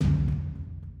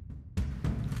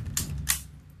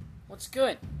What's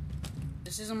good?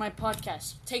 This isn't my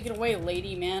podcast. Take it away,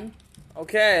 lady man.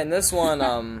 Okay, and this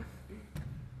one,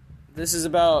 this is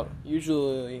about,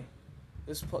 usually,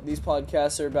 these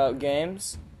podcasts are about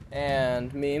games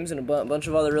and memes and a bunch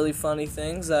of other really funny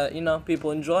things that, people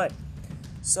enjoy.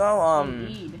 So,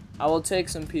 Indeed. I will take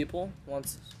some people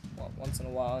once in a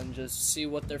while and just see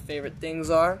what their favorite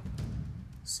things are,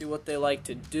 see what they like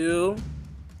to do,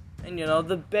 and,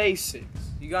 the basics.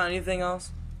 You got anything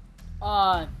else?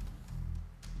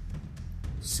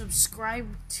 Subscribe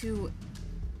to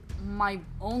my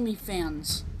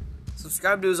OnlyFans.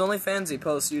 Subscribe to his OnlyFans. He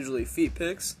posts usually feet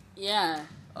pics. Yeah.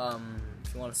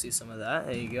 If you want to see some of that,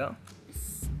 there you go.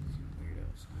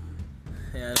 Weirdos.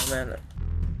 Yeah, man.